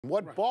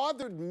What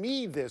bothered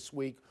me this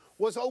week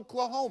was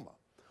Oklahoma.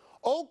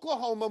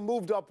 Oklahoma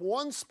moved up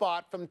one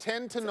spot from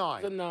 10 to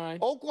 9.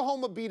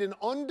 Oklahoma beat an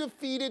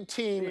undefeated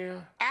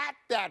team at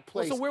that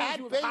place. Well,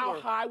 so how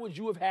high would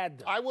you have had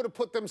them? I would have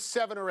put them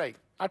 7 or 8.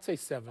 I'd say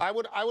 7. I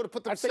would have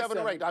put them 7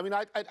 or 8. I mean,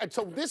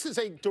 so this is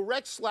a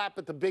direct slap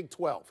at the Big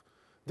 12.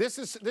 This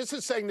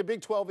is saying the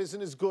Big 12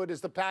 isn't as good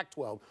as the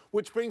Pac-12,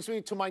 which brings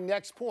me to my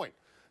next point.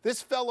 This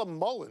fella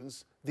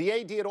Mullins, the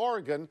AD at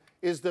Oregon,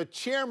 is the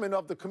chairman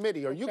of the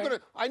committee. Are you going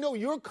to – I know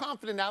you're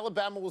confident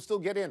Alabama will still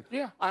get in.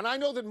 Yeah. And I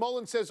know that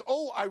Mullins says,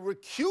 oh, I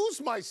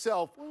recuse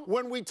myself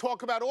when we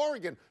talk about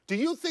Oregon. Do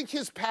you think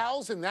his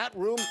pals in that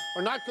room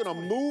are not going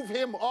to move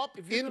him up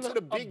into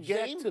the big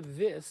game? To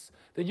this,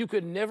 then you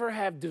could never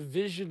have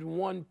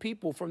Division I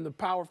people from the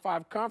Power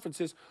 5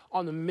 conferences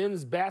on the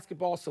men's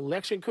basketball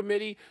selection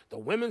committee, the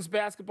women's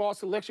basketball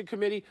selection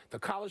committee, the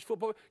college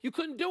football. You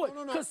couldn't do it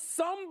because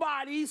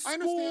somebody's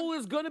school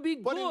is going to be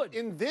good. But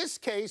in this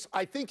case,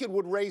 I think it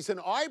would raise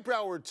an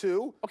eyebrow or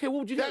two. Okay,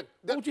 what would you do?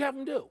 What would you have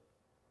them do?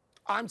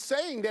 I'm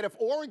saying that if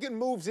Oregon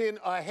moves in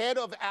ahead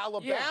of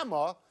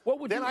Alabama, what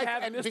would you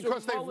have Mr.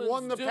 because they've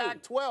won the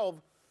Pac-12,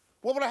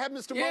 what would I have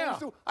Mr. Mullins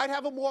do? I'd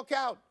have him walk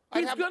out.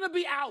 He's going to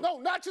be out. No,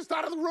 not just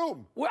out of the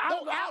room. Well,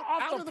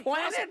 out of the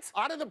planet?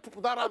 Not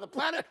out of the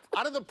planet,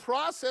 out of the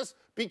process,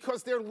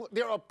 because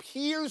there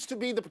appears to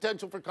be the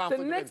potential for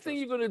conflict. The next thing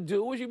you're going to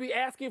do is you'll be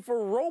asking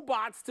for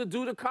robots to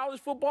do the college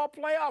football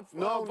playoff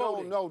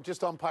voting. No,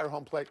 just umpire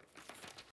home plate.